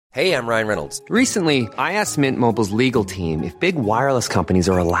Hey, I'm Ryan Reynolds. Recently, I asked Mint Mobile's legal team if big wireless companies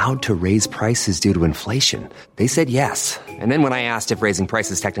are allowed to raise prices due to inflation. They said yes. And then when I asked if raising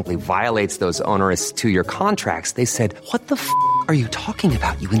prices technically violates those onerous two-year contracts, they said, "What the f*** are you talking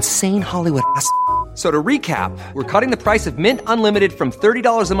about, you insane Hollywood ass?" So to recap, we're cutting the price of Mint Unlimited from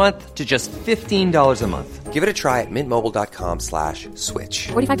 $30 a month to just $15 a month. Give it a try at mintmobile.com/switch.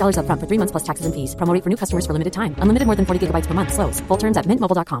 $45 up front for 3 months plus taxes and fees. Promo rate for new customers for limited time. Unlimited more than 40 gigabytes per month. Slows full terms at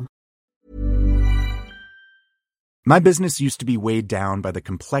mintmobile.com. My business used to be weighed down by the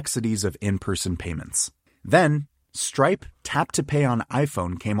complexities of in-person payments. Then, Stripe Tap to Pay on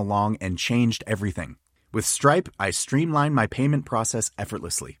iPhone came along and changed everything. With Stripe, I streamlined my payment process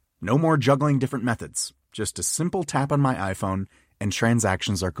effortlessly. No more juggling different methods. Just a simple tap on my iPhone and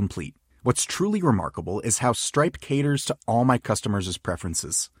transactions are complete. What's truly remarkable is how Stripe caters to all my customers'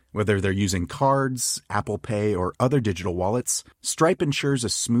 preferences. Whether they're using cards, Apple Pay, or other digital wallets, Stripe ensures a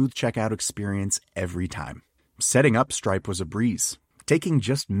smooth checkout experience every time. Setting up Stripe was a breeze, taking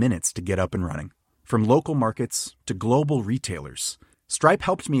just minutes to get up and running. From local markets to global retailers, Stripe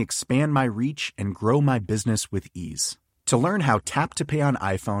helped me expand my reach and grow my business with ease. To learn how Tap to Pay on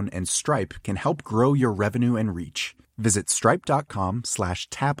iPhone and Stripe can help grow your revenue and reach, visit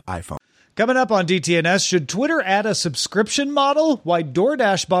stripe.com/tapiphone. Coming up on DTNS, should Twitter add a subscription model? Why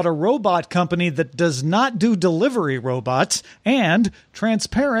DoorDash bought a robot company that does not do delivery robots, and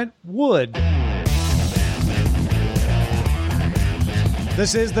Transparent would.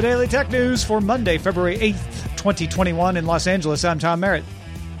 This is the Daily Tech News for Monday, February 8th, 2021 in Los Angeles. I'm Tom Merritt.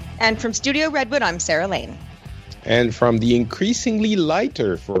 And from Studio Redwood, I'm Sarah Lane. And from the increasingly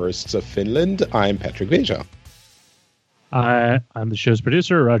lighter forests of Finland, I'm Patrick Veja. I'm the show's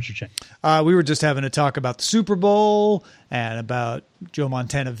producer, Roger Chang. We were just having a talk about the Super Bowl and about Joe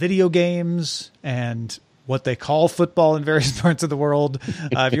Montana video games and what they call football in various parts of the world.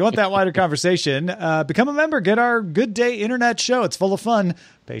 If you want that wider conversation, become a member. Get our Good Day Internet show. It's full of fun.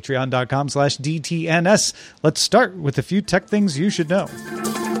 Patreon.com/DTNS. Let's start with a few tech things you should know.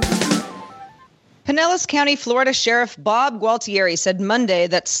 Pinellas County, Florida Sheriff Bob Gualtieri said Monday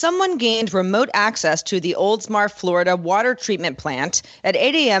that someone gained remote access to the Oldsmar, Florida water treatment plant at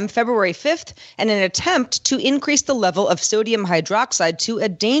 8 a.m. February 5th in an attempt to increase the level of sodium hydroxide to a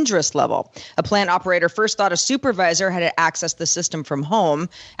dangerous level. A plant operator first thought a supervisor had accessed the system from home.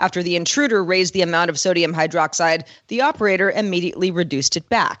 After the intruder raised the amount of sodium hydroxide, the operator immediately reduced it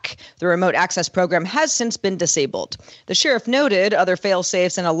back. The remote access program has since been disabled. The sheriff noted other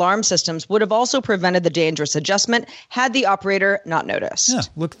fail-safes and alarm systems would have also prevented the dangerous adjustment had the operator not noticed. Yeah,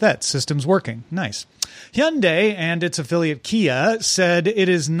 look at that. System's working. Nice. Hyundai and its affiliate Kia said it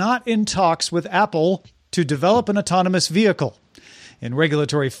is not in talks with Apple to develop an autonomous vehicle. In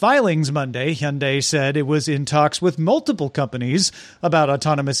regulatory filings Monday, Hyundai said it was in talks with multiple companies about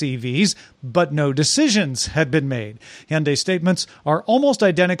autonomous EVs, but no decisions had been made. Hyundai's statements are almost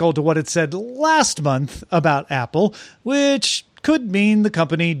identical to what it said last month about Apple, which could mean the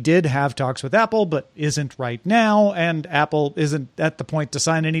company did have talks with Apple, but isn't right now, and Apple isn't at the point to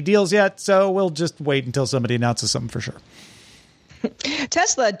sign any deals yet, so we'll just wait until somebody announces something for sure.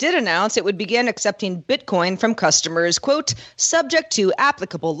 Tesla did announce it would begin accepting Bitcoin from customers, quote, subject to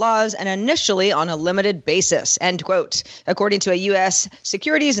applicable laws and initially on a limited basis, end quote. According to a U.S.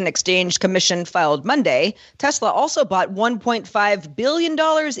 Securities and Exchange Commission filed Monday, Tesla also bought $1.5 billion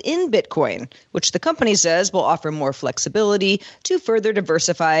in Bitcoin, which the company says will offer more flexibility to further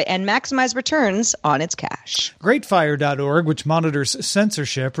diversify and maximize returns on its cash. Greatfire.org, which monitors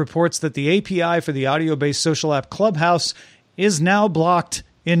censorship, reports that the API for the audio-based social app Clubhouse is now blocked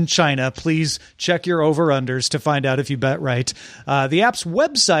in China. Please check your over-unders to find out if you bet right. The app's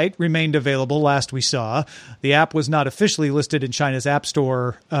website remained available last we saw. The app was not officially listed in China's App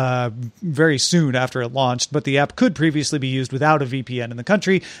Store very soon after it launched, but the app could previously be used without a VPN in the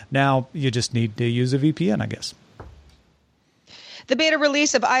country. Now you just need to use a VPN, I guess. The beta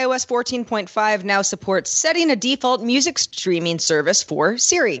release of iOS 14.5 now supports setting a default music streaming service for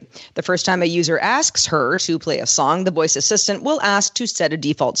Siri. The first time a user asks her to play a song, the voice assistant will ask to set a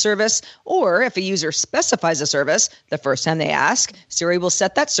default service, or if a user specifies a service, the first time they ask, Siri will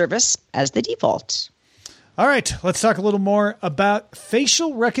set that service as the default. All right, let's talk a little more about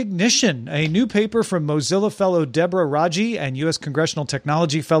facial recognition. A new paper from Mozilla fellow Deborah Raji and U.S. Congressional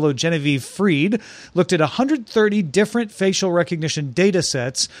Technology fellow Genevieve Freed looked at 130 different facial recognition data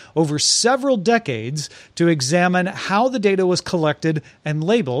sets over several decades to examine how the data was collected and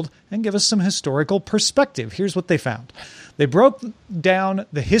labeled and give us some historical perspective. Here's what they found. They broke down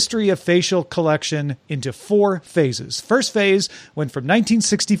the history of facial collection into 4 phases. First phase went from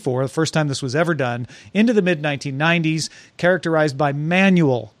 1964, the first time this was ever done, into the the mid-1990s, characterized by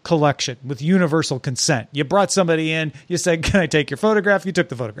manual collection with universal consent. You brought somebody in, you said, "Can I take your photograph?" You took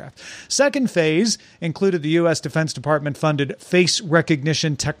the photograph. Second phase included the U.S. Defense Department-funded Face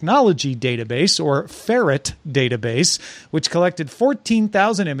Recognition Technology Database, or FARET database, which collected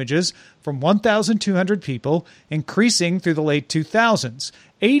 14,000 images from 1,200 people, increasing through the late 2000s.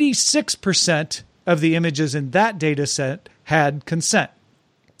 86% of the images in that data set had consent.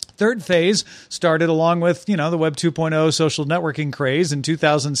 Third phase started along with, the Web 2.0 social networking craze in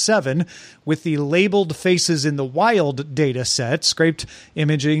 2007 with the labeled faces in the wild data set, scraped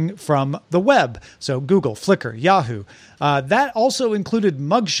imaging from the web. So Google, Flickr, Yahoo. That also included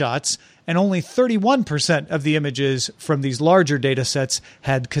mugshots, and only 31% of the images from these larger data sets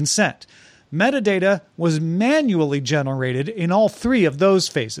had consent. Metadata was manually generated in all three of those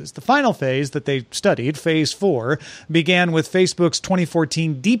phases. The final phase that they studied, phase 4, began with Facebook's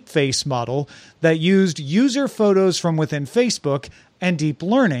 2014 DeepFace model that used user photos from within Facebook and deep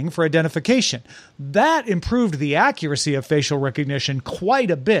learning for identification. That improved the accuracy of facial recognition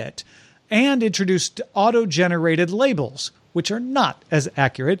quite a bit and introduced auto-generated labels, which are not as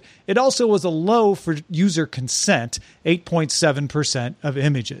accurate. It also was a low for user consent, 8.7% of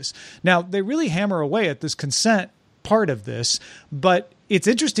images. Now, they really hammer away at this consent part of this, but it's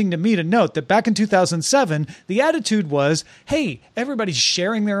interesting to me to note that back in 2007, the attitude was, hey, everybody's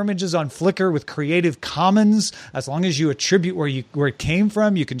sharing their images on Flickr with Creative Commons. As long as you attribute where it came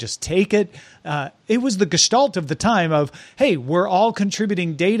from, you can just take it. It was the gestalt of the time of, hey, we're all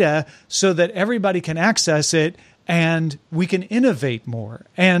contributing data so that everybody can access it, and we can innovate more.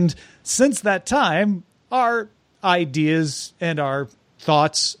 And since that time, our ideas and our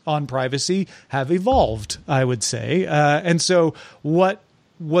thoughts on privacy have evolved, I would say. And so what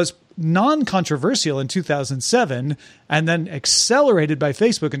was non-controversial in 2007 and then accelerated by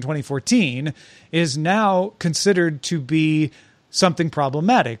Facebook in 2014 is now considered to be something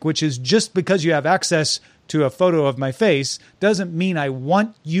problematic, which is just because you have access to a photo of my face doesn't mean I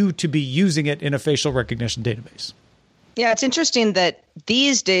want you to be using it in a facial recognition database. Yeah, it's interesting that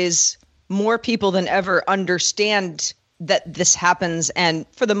these days more people than ever understand that this happens and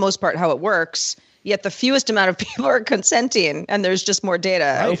for the most part how it works, yet the fewest amount of people are consenting and there's just more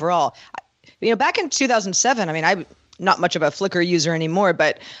data overall. Back in 2007, I'm not much of a Flickr user anymore,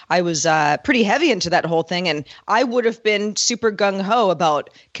 but I was pretty heavy into that whole thing. And I would have been super gung-ho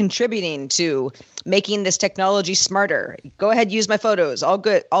about contributing to making this technology smarter. Go ahead, use my photos. All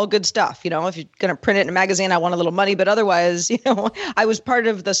good stuff. If you're going to print it in a magazine, I want a little money. But otherwise, I was part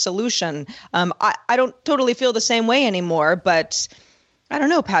of the solution. I don't totally feel the same way anymore. But I don't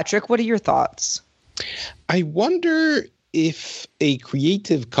know, Patrick, what are your thoughts? I wonder if a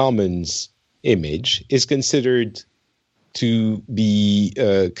Creative Commons image is considered to be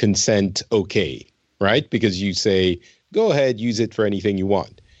consent okay, right? Because you say, go ahead, use it for anything you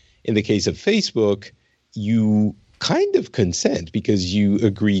want. In the case of Facebook, you kind of consent because you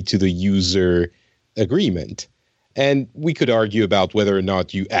agree to the user agreement. And we could argue about whether or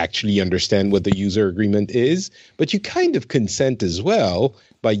not you actually understand what the user agreement is, but you kind of consent as well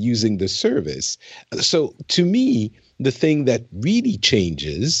by using the service. So to me, the thing that really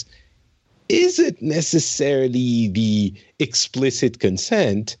changes isn't necessarily the explicit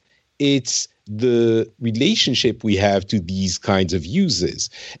consent, it's the relationship we have to these kinds of uses.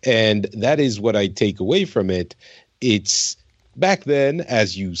 And that is what I take away from it. It's back then,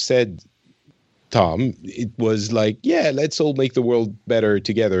 as you said, Tom, it was like, yeah, let's all make the world better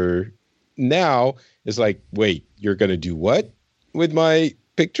together. Now it's like, wait, you're going to do what with my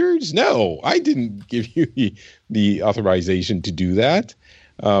pictures? No, I didn't give you the authorization to do that.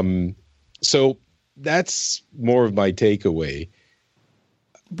 So that's more of my takeaway.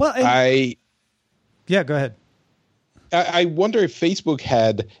 Well, yeah, go ahead. I wonder if Facebook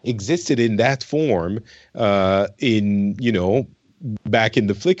had existed in that form back in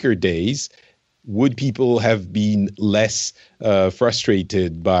the Flickr days, would people have been less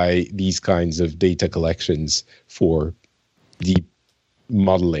frustrated by these kinds of data collections for deep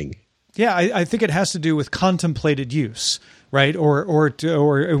modeling? Yeah, I think it has to do with contemplated use, right? Or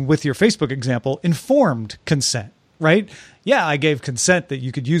with your Facebook example, informed consent, right? Yeah, I gave consent that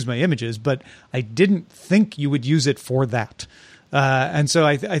you could use my images, but I didn't think you would use it for that. And so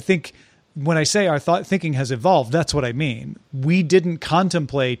I think when I say our thinking has evolved, that's what I mean. We didn't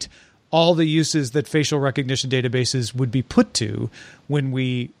contemplate all the uses that facial recognition databases would be put to when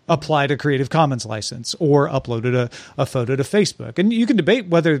we applied a Creative Commons license or uploaded a photo to Facebook. And you can debate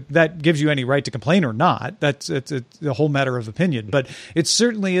whether that gives you any right to complain or not. It's a whole matter of opinion. But it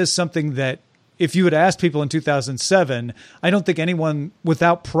certainly is something that if you had asked people in 2007, I don't think anyone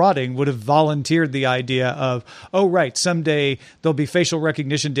without prodding would have volunteered the idea of, oh, right, someday there'll be facial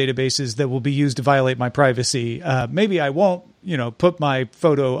recognition databases that will be used to violate my privacy. Maybe I won't, put my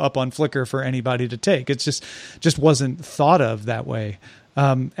photo up on Flickr for anybody to take. It's just wasn't thought of that way.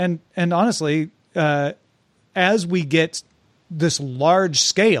 And honestly, as we get this large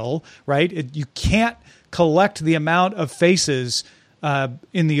scale, right, you can't collect the amount of faces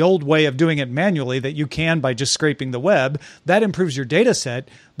in the old way of doing it manually that you can by just scraping the web. That improves your data set,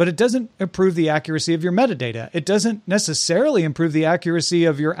 but it doesn't improve the accuracy of your metadata. It doesn't necessarily improve the accuracy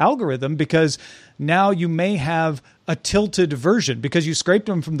of your algorithm, because now you may have a tilted version. Because you scraped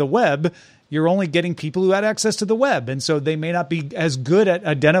them from the web, you're only getting people who had access to the web. And so they may not be as good at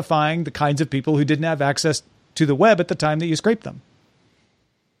identifying the kinds of people who didn't have access to the web at the time that you scraped them.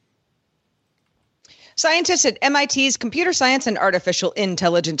 Scientists at MIT's Computer Science and Artificial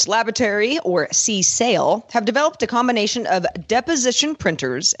Intelligence Laboratory, or CSAIL, have developed a combination of deposition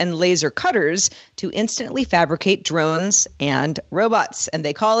printers and laser cutters to instantly fabricate drones and robots, and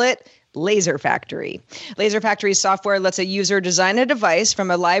they call it Laser Factory. Laser Factory's software lets a user design a device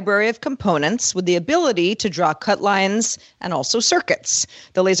from a library of components with the ability to draw cut lines and also circuits.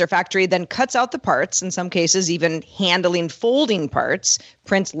 The Laser Factory then cuts out the parts, in some cases even handling folding parts,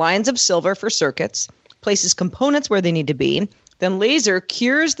 prints lines of silver for circuits, places components where they need to be, then laser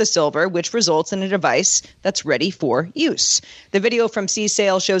cures the silver, which results in a device that's ready for use. The video from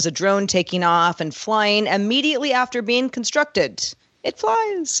CSAIL shows a drone taking off and flying immediately after being constructed. It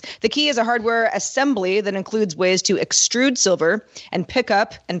flies. The key is a hardware assembly that includes ways to extrude silver and pick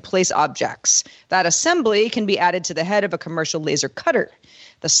up and place objects. That assembly can be added to the head of a commercial laser cutter.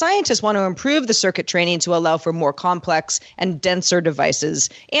 The scientists want to improve the circuit training to allow for more complex and denser devices,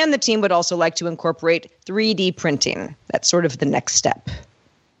 and the team would also like to incorporate 3D printing. That's sort of the next step.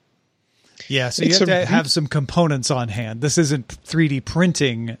 Yeah, so you have to have some components on hand. This isn't 3D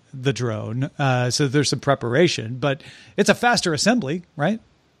printing the drone, so there's some preparation, but it's a faster assembly, right?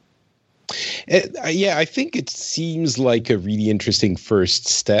 Yeah, I think it seems like a really interesting first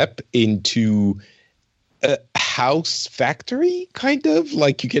step into a house factory, kind of.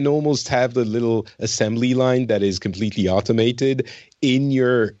 Like you can almost have the little assembly line that is completely automated in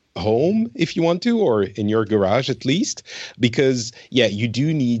your home if you want to, or in your garage at least, because you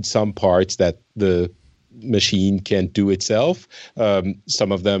do need some parts that the machine can't do itself.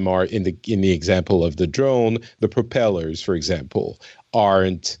 Some of them are in the example of the drone. The propellers, for example,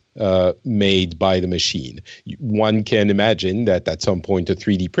 aren't made by the machine. One can imagine that at some point a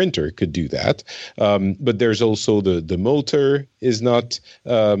 3D printer could do that. But there's also the motor is not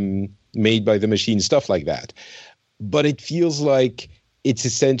made by the machine, stuff like that. But it feels like it's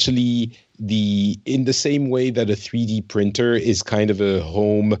essentially in the same way that a 3D printer is kind of a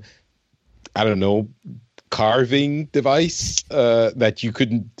home, I don't know, carving device that you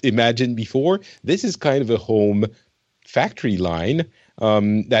couldn't imagine before. This is kind of a home factory line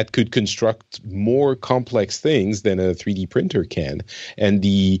that could construct more complex things than a 3D printer can. And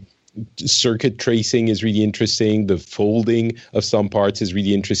the circuit tracing is really interesting. The folding of some parts is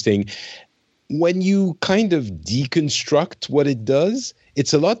really interesting. When you kind of deconstruct what it does,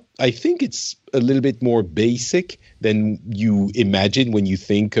 I think it's a little bit more basic than you imagine when you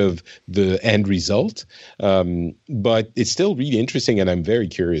think of the end result. But it's still really interesting, and I'm very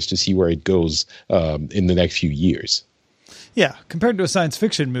curious to see where it goes in the next few years. Yeah, compared to a science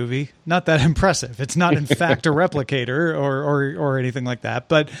fiction movie, not that impressive. It's not, in fact, a replicator or anything like that.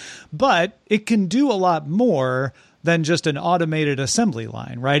 But it can do a lot more than just an automated assembly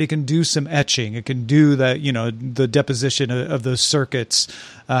line, right? It can do some etching. It can do the deposition of those circuits,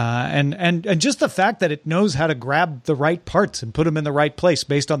 and just the fact that it knows how to grab the right parts and put them in the right place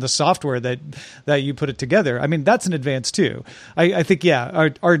based on the software that you put it together. I mean, that's an advance too. I think,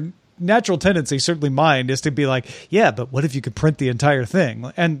 our natural tendency, certainly mine, is to be like, yeah, but what if you could print the entire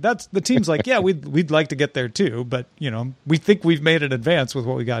thing? And that's the team's like, yeah, we'd like to get there too, but we think we've made an advance with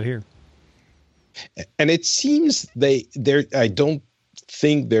what we got here. And it seems I don't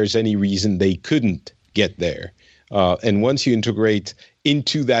think there's any reason they couldn't get there. And once you integrate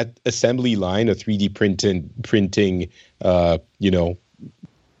into that assembly line a 3D printing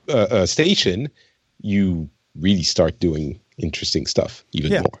station, you really start doing interesting stuff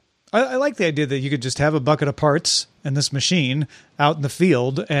even more. I like the idea that you could just have a bucket of parts in this machine out in the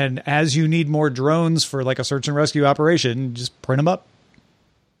field, and as you need more drones for like a search and rescue operation, just print them up.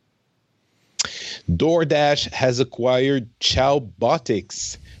 DoorDash has acquired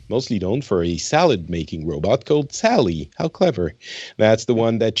Chowbotics. mostly known for a salad-making robot called Sally. How clever. That's the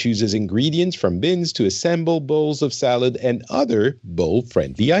one that chooses ingredients from bins to assemble bowls of salad and other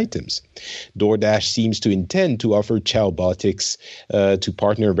bowl-friendly items. DoorDash seems to intend to offer Chowbotics to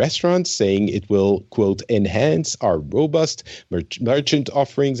partner restaurants, saying it will, quote, enhance our robust merchant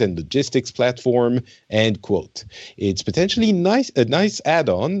offerings and logistics platform, end quote. It's potentially a nice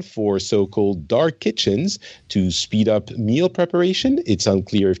add-on for so-called dark kitchens to speed up meal preparation. It's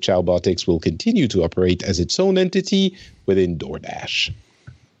unclear if Chowbotics will continue to operate as its own entity within DoorDash.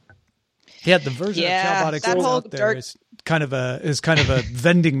 Yeah, the version of Chowbotics that's out there is kind of a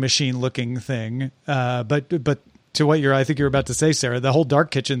vending machine looking thing. But to what I think you're about to say, Sarah, the whole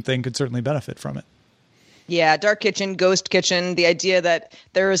dark kitchen thing could certainly benefit from it. Yeah, dark kitchen, ghost kitchen, the idea that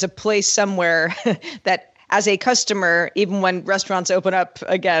there is a place somewhere that as a customer, even when restaurants open up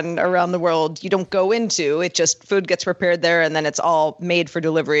again around the world, you don't go into it. Just food gets prepared there and then it's all made for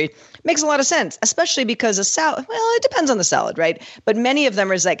delivery. Makes a lot of sense, especially because a salad, well, it depends on the salad, right? But many of them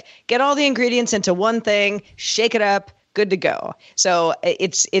are like, get all the ingredients into one thing, shake it up, good to go. So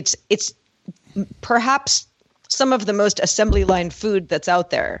it's perhaps some of the most assembly line food that's out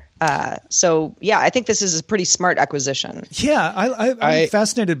there. So yeah, I think this is a pretty smart acquisition. Yeah, I'm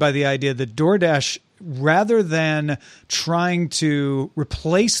fascinated by the idea that DoorDash, rather than trying to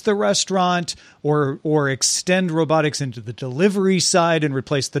replace the restaurant or extend robotics into the delivery side and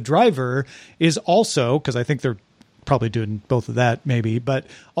replace the driver, is also, because I think they're probably doing both of that maybe, but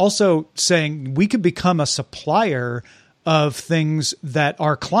also saying we could become a supplier of things that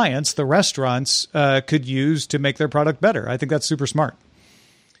our clients, the restaurants, could use to make their product better. I think that's super smart.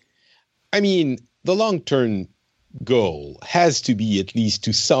 I mean, the long-term goal has to be, at least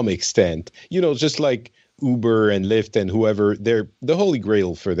to some extent, just like Uber and Lyft and whoever, the holy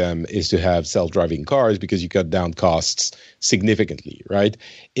grail for them is to have self-driving cars because you cut down costs significantly, right?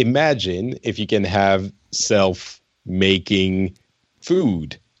 Imagine if you can have self-making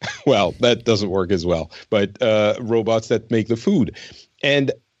food. Well, that doesn't work as well, but robots that make the food.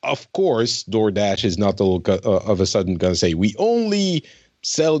 And of course, DoorDash is not all of a sudden going to say, we only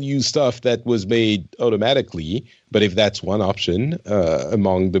sell you stuff that was made automatically. But if that's one option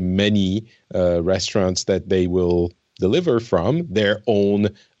among the many restaurants that they will deliver from, their own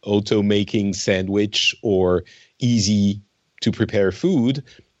auto-making sandwich or easy to prepare food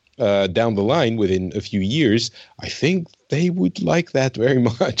down the line within a few years, I think they would like that very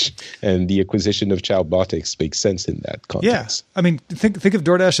much. And the acquisition of Chowbotics makes sense in that context. Yeah. I mean, think of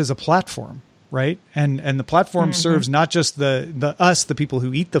DoorDash as a platform, right? And the platform serves not just the people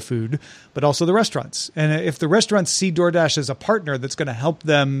who eat the food, but also the restaurants. And if the restaurants see DoorDash as a partner that's going to help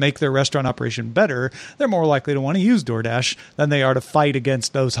them make their restaurant operation better, they're more likely to want to use DoorDash than they are to fight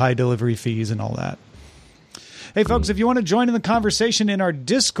against those high delivery fees and all that. Hey, folks, if you want to join in the conversation in our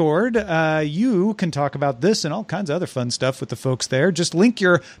Discord, you can talk about this and all kinds of other fun stuff with the folks there. Just link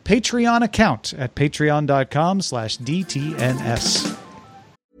your Patreon account at patreon.com/DTNS.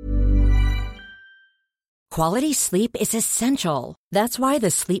 Quality sleep is essential. That's why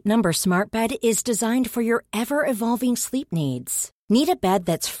the Sleep Number Smart Bed is designed for your ever-evolving sleep needs. Need a bed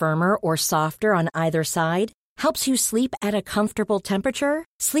that's firmer or softer on either side? Helps you sleep at a comfortable temperature?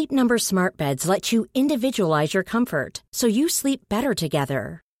 Sleep Number Smart Beds let you individualize your comfort, so you sleep better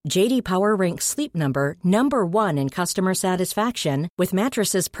together. J.D. Power ranks Sleep Number number 1 in customer satisfaction with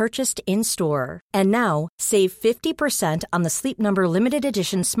mattresses purchased in-store. And now, save 50% on the Sleep Number Limited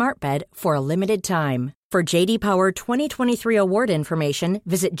Edition Smart Bed for a limited time. For J.D. Power 2023 award information,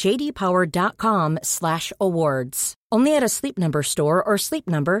 visit jdpower.com/awards. Only at a Sleep Number store or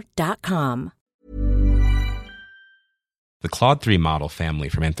sleepnumber.com. The Claude 3 model family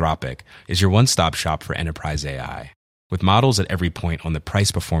from Anthropic is your one-stop shop for enterprise AI. With models at every point on the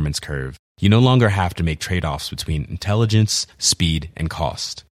price-performance curve, you no longer have to make trade-offs between intelligence, speed, and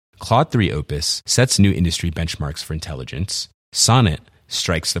cost. Claude 3 Opus sets new industry benchmarks for intelligence. Sonnet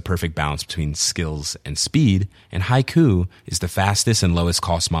strikes the perfect balance between skills and speed. And Haiku is the fastest and lowest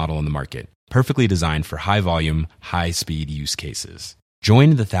cost model on the market, perfectly designed for high-volume, high-speed use cases.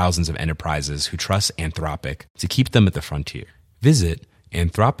 Join the thousands of enterprises who trust Anthropic to keep them at the frontier. Visit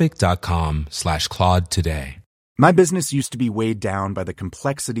anthropic.com/Claude today. My business used to be weighed down by the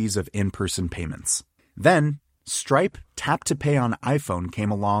complexities of in-person payments. Then, Stripe Tap to Pay on iPhone came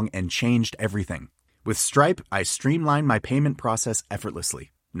along and changed everything. With Stripe, I streamlined my payment process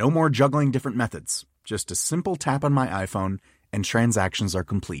effortlessly. No more juggling different methods. Just a simple tap on my iPhone and transactions are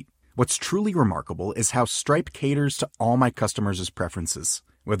complete. What's truly remarkable is how Stripe caters to all my customers' preferences.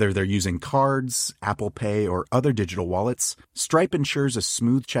 Whether they're using cards, Apple Pay, or other digital wallets, Stripe ensures a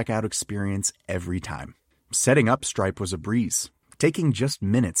smooth checkout experience every time. Setting up Stripe was a breeze. taking just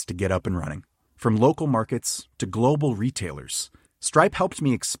minutes to get up and running. From local markets to global retailers, Stripe helped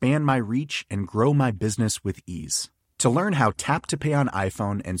me expand my reach and grow my business with ease. To learn how Tap to Pay on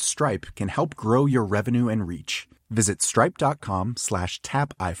iPhone and Stripe can help grow your revenue and reach, visit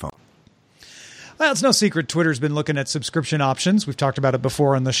stripe.com/tapiphone. Well, it's no secret Twitter's been looking at subscription options. We've talked about it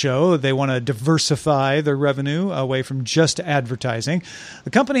before on the show. They want to diversify their revenue away from just advertising.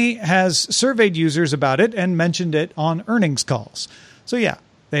 The company has surveyed users about it and mentioned it on earnings calls. So yeah,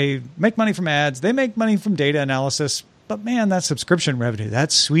 they make money from ads. They make money from data analysis. But man, that subscription revenue,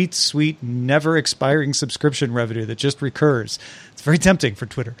 that sweet, sweet, never expiring subscription revenue that just recurs. It's very tempting for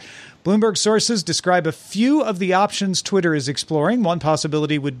Twitter. Bloomberg sources describe a few of the options Twitter is exploring. One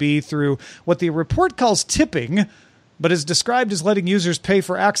possibility would be through what the report calls tipping, but is described as letting users pay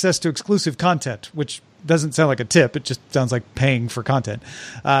for access to exclusive content, which doesn't sound like a tip. It just sounds like paying for content.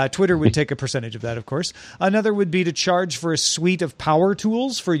 Twitter would take a percentage of that, of course. Another would be to charge for a suite of power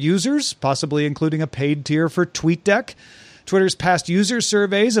tools for users, possibly including a paid tier for TweetDeck. Twitter's past user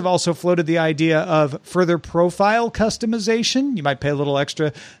surveys have also floated the idea of further profile customization. You might pay a little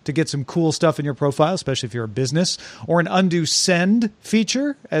extra to get some cool stuff in your profile, especially if you're a business, or an undo send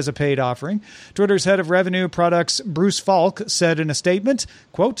feature as a paid offering. Twitter's head of revenue products, Bruce Falk, said in a statement,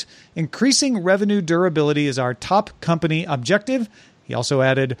 quote, "Increasing revenue durability is our top company objective." He also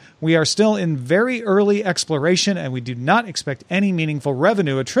added, "We are still in very early exploration and we do not expect any meaningful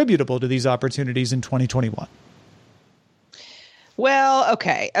revenue attributable to these opportunities in 2021. Well,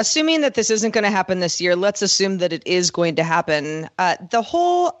 okay. Assuming that this isn't going to happen this year, let's assume that it is going to happen. The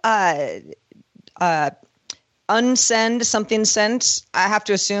whole unsend something sent, I have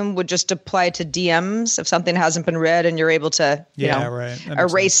to assume would just apply to DMs if something hasn't been read and you're able to,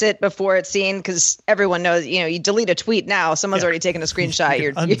 erase it before it's seen, because everyone knows, you delete a tweet now, someone's already taken a screenshot.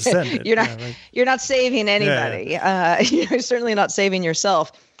 You're not saving anybody. You're certainly not saving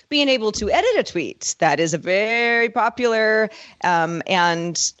yourself. Being able to edit a tweet, that is a very popular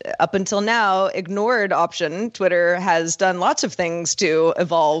and up until now ignored option. Twitter has done lots of things to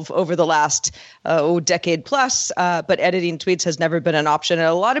evolve over the last decade plus, but editing tweets has never been an option. And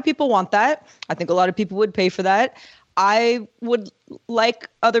a lot of people want that. I think a lot of people would pay for that. I would like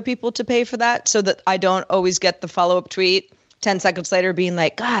other people to pay for that so that I don't always get the follow-up tweet 10 seconds later being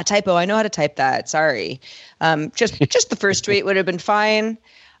like, typo, I know how to type that. Sorry. Just the first tweet would have been fine.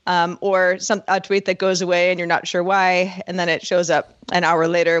 Or a tweet that goes away and you're not sure why, and then it shows up an hour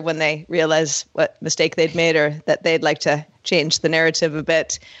later when they realize what mistake they'd made or that they'd like to change the narrative a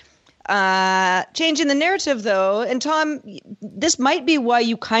bit. Changing the narrative, though, and Tom, this might be why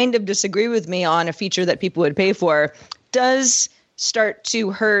you kind of disagree with me on a feature that people would pay for, does start to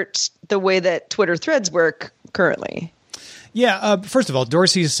hurt the way that Twitter threads work currently. Yeah, first of all,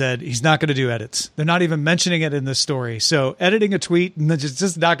 Dorsey said he's not going to do edits. They're not even mentioning it in this story. So editing a tweet, it's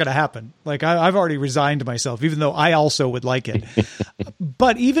just not going to happen. Like, I've already resigned myself, even though I also would like it.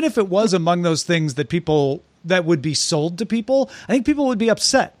 But even if it was among those things that would be sold to people, I think people would be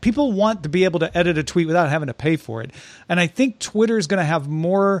upset. People want to be able to edit a tweet without having to pay for it. And I think Twitter is going to have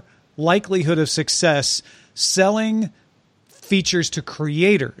more likelihood of success selling features to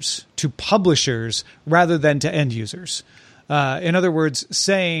creators, to publishers, rather than to end users. In other words,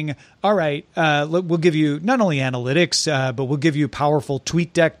 saying, all right, we'll give you not only analytics, but we'll give you powerful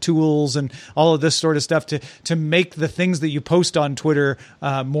TweetDeck tools and all of this sort of stuff to make the things that you post on Twitter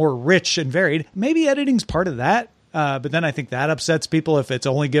more rich and varied. Maybe editing's part of that. But then I think that upsets people if it's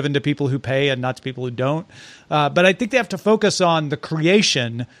only given to people who pay and not to people who don't. But I think they have to focus on the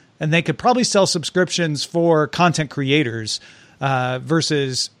creation, and they could probably sell subscriptions for content creators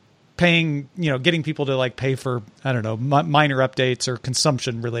versus paying, getting people to pay for, I don't know, minor updates or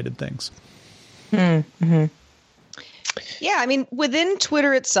consumption related things. Mm-hmm. Yeah, I mean, within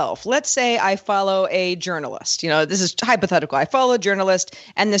Twitter itself, let's say I follow a journalist. This is hypothetical. I follow a journalist,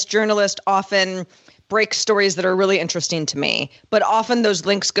 and this journalist often breaks stories that are really interesting to me. But often those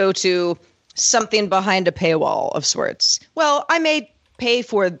links go to something behind a paywall of sorts. Well, I may pay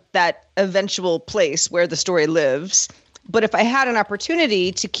for that eventual place where the story lives. But if I had an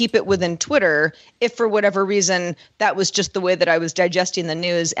opportunity to keep it within Twitter, if for whatever reason that was just the way that I was digesting the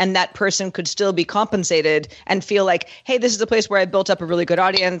news, and that person could still be compensated and feel like, hey, this is a place where I built up a really good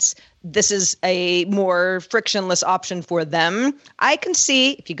audience, this is a more frictionless option for them, I can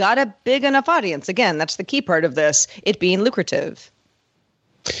see, if you got a big enough audience, again, that's the key part of this, it being lucrative.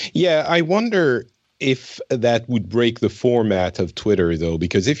 Yeah, I wonder if that would break the format of Twitter, though,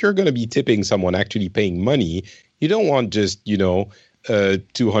 because if you're going to be tipping someone actually paying money, you don't want just,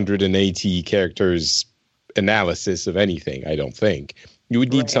 280 characters analysis of anything, I don't think. You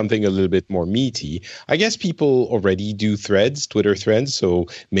would need something a little bit more meaty. I guess people already do threads, Twitter threads, so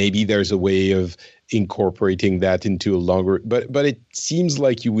maybe there's a way of incorporating that into a longer, but it seems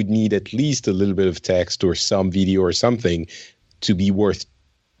like you would need at least a little bit of text or some video or something to be worth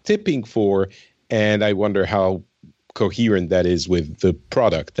tipping for. And I wonder how coherent that is with the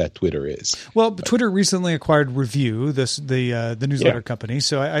product that Twitter is. Well, Twitter recently acquired Review, the newsletter company.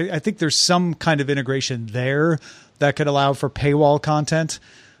 So I think there's some kind of integration there that could allow for paywall content.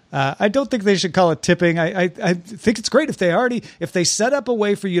 I don't think they should call it tipping. I think it's great if they set up a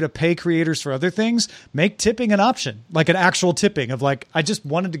way for you to pay creators for other things, make tipping an option, like an actual tipping of like, I just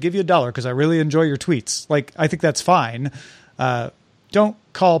wanted to give you $1 because I really enjoy your tweets. Like, I think that's fine. Don't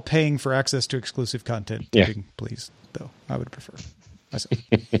call paying for access to exclusive content tipping, please, though. I would prefer myself.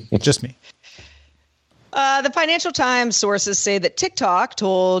 Just me. The Financial Times sources say that TikTok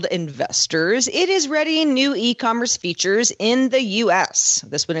told investors it is readying new e-commerce features in the U.S.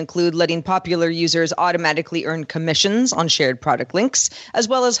 This would include letting popular users automatically earn commissions on shared product links, as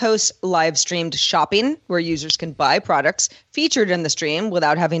well as host live-streamed shopping, where users can buy products featured in the stream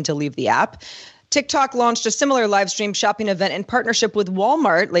without having to leave the app. TikTok launched a similar live stream shopping event in partnership with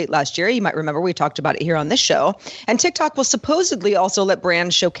Walmart late last year. You might remember we talked about it here on this show. And TikTok will supposedly also let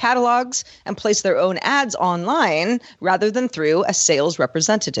brands show catalogs and place their own ads online rather than through a sales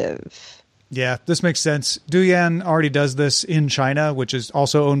representative. Yeah, this makes sense. Douyin already does this in China, which is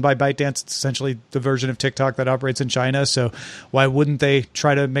also owned by ByteDance. It's essentially the version of TikTok that operates in China. So why wouldn't they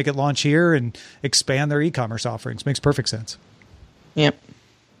try to make it launch here and expand their e-commerce offerings? Makes perfect sense. Yep.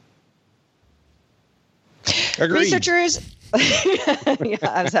 Agreed. Researchers,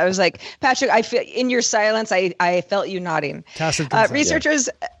 I was like, Patrick, I feel in your silence, I felt you nodding. Researchers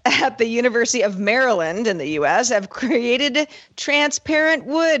at the University of Maryland in the U.S. have created transparent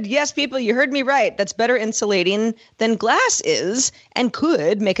wood. Yes, people, you heard me right. That's better insulating than glass is and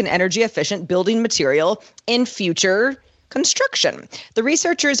could make an energy efficient building material in future construction. The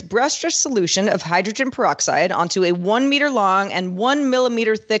researchers brushed a solution of hydrogen peroxide onto a 1 meter long and 1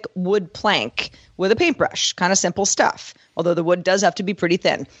 millimeter thick wood plank with a paintbrush. Kind of simple stuff, although the wood does have to be pretty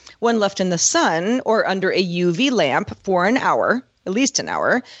thin. When left in the sun or under a UV lamp for an hour, at least an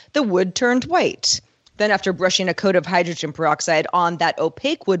hour, the wood turned white. Then after brushing a coat of hydrogen peroxide on that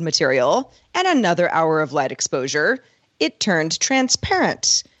opaque wood material and another hour of light exposure, it turned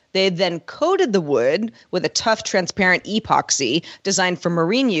transparent. They then coated the wood with a tough, transparent epoxy designed for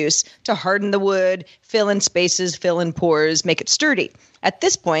marine use to harden the wood, fill in spaces, fill in pores, make it sturdy. At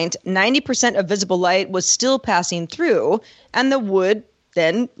this point, 90% of visible light was still passing through, and the wood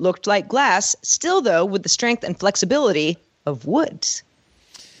then looked like glass, still, though, with the strength and flexibility of wood.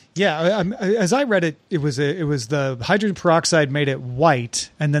 Yeah, as I read it, it was the hydrogen peroxide made it white,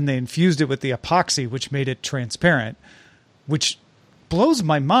 and then they infused it with the epoxy, which made it transparent, which blows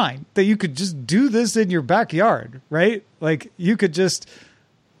my mind that you could just do this in your backyard, right? Like you could just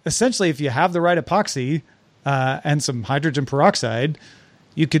essentially, if you have the right epoxy and some hydrogen peroxide,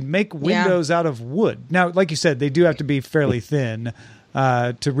 you could make windows out of wood. Now, like you said, they do have to be fairly thin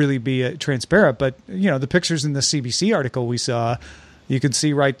to really be transparent. But, you know, the pictures in the CBC article we saw, you could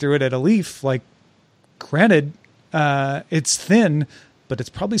see right through it at a leaf. Like, granted, it's thin, but it's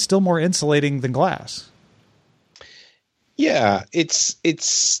probably still more insulating than glass. Yeah, it's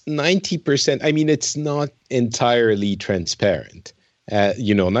 90%. I mean, it's not entirely transparent.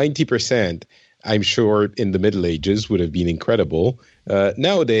 90%, I'm sure in the Middle Ages would have been incredible.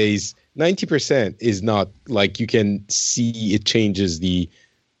 Nowadays, 90% is not like you can see it changes the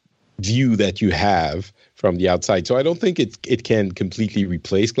view that you have from the outside. So I don't think it can completely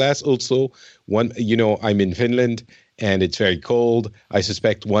replace glass. Also, I'm in Finland and it's very cold. I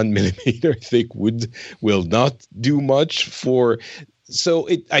suspect 1 millimeter thick wood will not do much for. So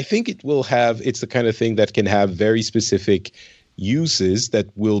I think it will have. It's the kind of thing that can have very specific uses that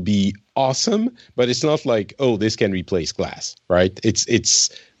will be awesome. But it's not like, oh, this can replace glass, right?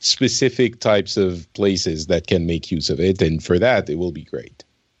 It's specific types of places that can make use of it, and for that, it will be great.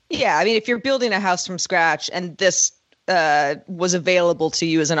 Yeah, I mean, if you're building a house from scratch and this was available to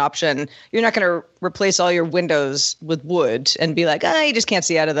you as an option, you're not going to replace all your windows with wood and be like, you just can't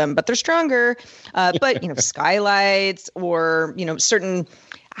see out of them, but they're stronger. But, skylights or, certain,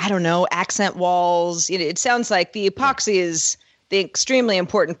 accent walls, it sounds like the epoxy is the extremely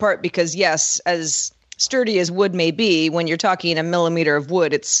important part because, yes, as sturdy as wood may be, when you're talking a millimeter of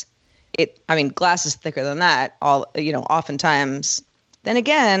wood, glass is thicker than that, oftentimes. Then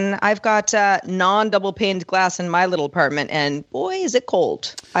again, I've got non-double paned glass in my little apartment, and boy, is it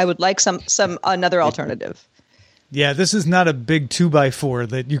cold. I would like another alternative. Yeah, this is not a big 2x4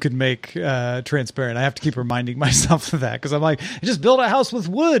 that you could make transparent. I have to keep reminding myself of that because I'm like, just build a house with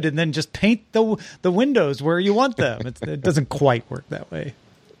wood and then just paint the windows where you want them. It doesn't quite work that way.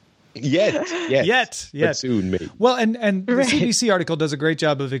 Yet. But soon, maybe. Well, and the CBC article does a great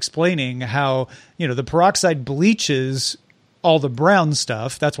job of explaining how, the peroxide bleaches all the brown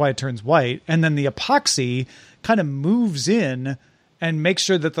stuff. That's why it turns white. And then the epoxy kind of moves in and makes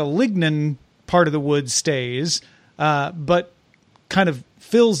sure that the lignin part of the wood stays, but kind of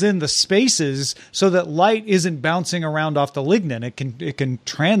fills in the spaces so that light isn't bouncing around off the lignin. It can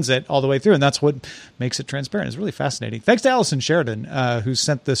transit all the way through, and that's what makes it transparent. It's really fascinating. Thanks to Allison Sheridan, who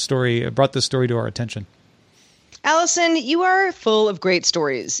brought this story to our attention. Allison, you are full of great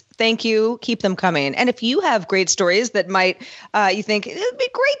stories. Thank you. Keep them coming. And if you have great stories that might, you think it would be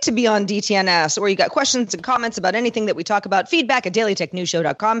great to be on DTNS, or you got questions and comments about anything that we talk about, feedback at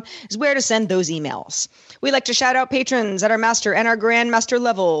dailytechnewsshow.com is where to send those emails. We like to shout out patrons at our master and our grandmaster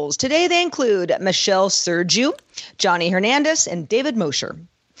levels. Today they include Michelle Sergiu, Johnny Hernandez, and David Mosher.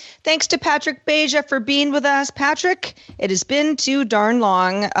 Thanks to Patrick Beja for being with us. Patrick, it has been too darn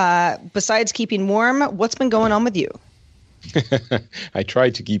long. Besides keeping warm, what's been going on with you? I try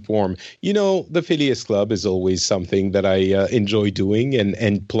to keep warm. The Phileas Club is always something that I enjoy doing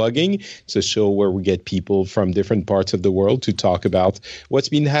and plugging. It's a show where we get people from different parts of the world to talk about what's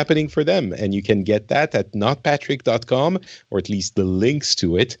been happening for them. And you can get that at notpatrick.com, or at least the links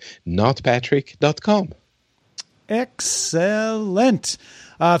to it, notpatrick.com. Excellent.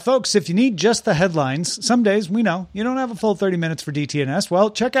 Folks, if you need just the headlines, some days we know you don't have a full 30 minutes for DTNS. Well,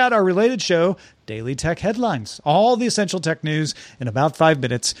 check out our related show, Daily Tech Headlines. All the essential tech news in about 5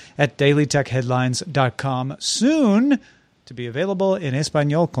 minutes at dailytechheadlines.com. Soon to be available in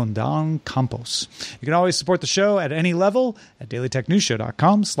Espanol con Don Campos. You can always support the show at any level at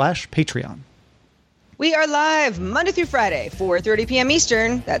dailytechnewsshow.com/Patreon. We are live Monday through Friday, 4:30 p.m.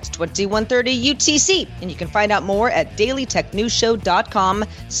 Eastern. That's 21:30 UTC. And you can find out more at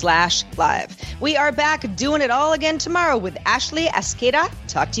dailytechnewsshow.com/live. We are back doing it all again tomorrow with Ashley Asqueda.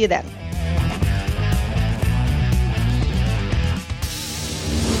 Talk to you then.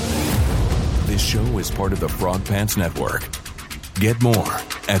 This show is part of the Frog Pants Network. Get more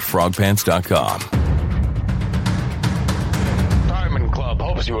at frogpants.com. Diamond Club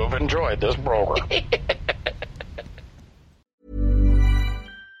hopes you have enjoyed this program.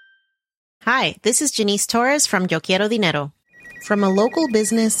 Hi, this is Janice Torres from Yo Quiero Dinero. From a local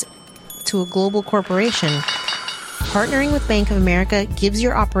business to a global corporation, partnering with Bank of America gives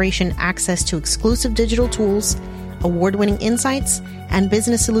your operation access to exclusive digital tools, award-winning insights, and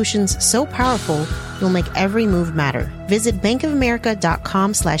business solutions so powerful you'll make every move matter. Visit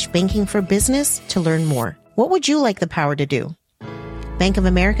bankofamerica.com/banking for business to learn more. What would you like the power to do? Bank of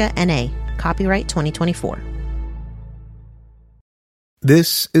America, N.A. Copyright 2024.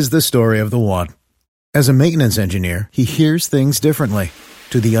 This is the story of the one. As a maintenance engineer, he hears things differently.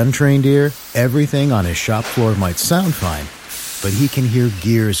 To the untrained ear, everything on his shop floor might sound fine, but he can hear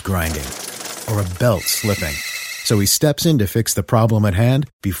gears grinding or a belt slipping. So he steps in to fix the problem at hand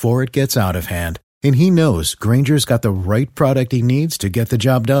before it gets out of hand. And he knows Grainger's got the right product he needs to get the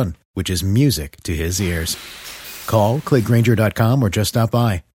job done, which is music to his ears. Call, click Grainger.com, or just stop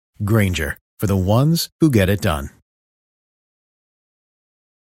by. Grainger, for the ones who get it done.